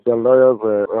The lawyers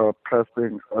were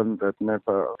pressing on that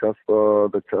matter just for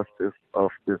the justice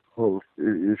of this whole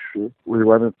issue. We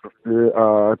wanted to see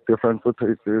different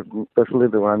footage, especially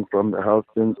the one from the house,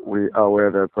 since we are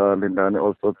aware that Lindani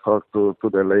also talked to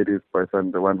the lady's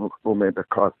boyfriend, the one who made the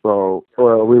cut. So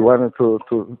we wanted to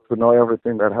know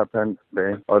everything that happened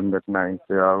there on that night.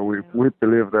 Yeah, we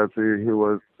believe that he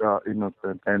was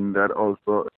innocent, and that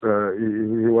also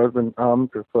he wasn't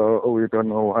armed, so we don't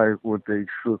know why would they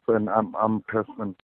shoot an armed person.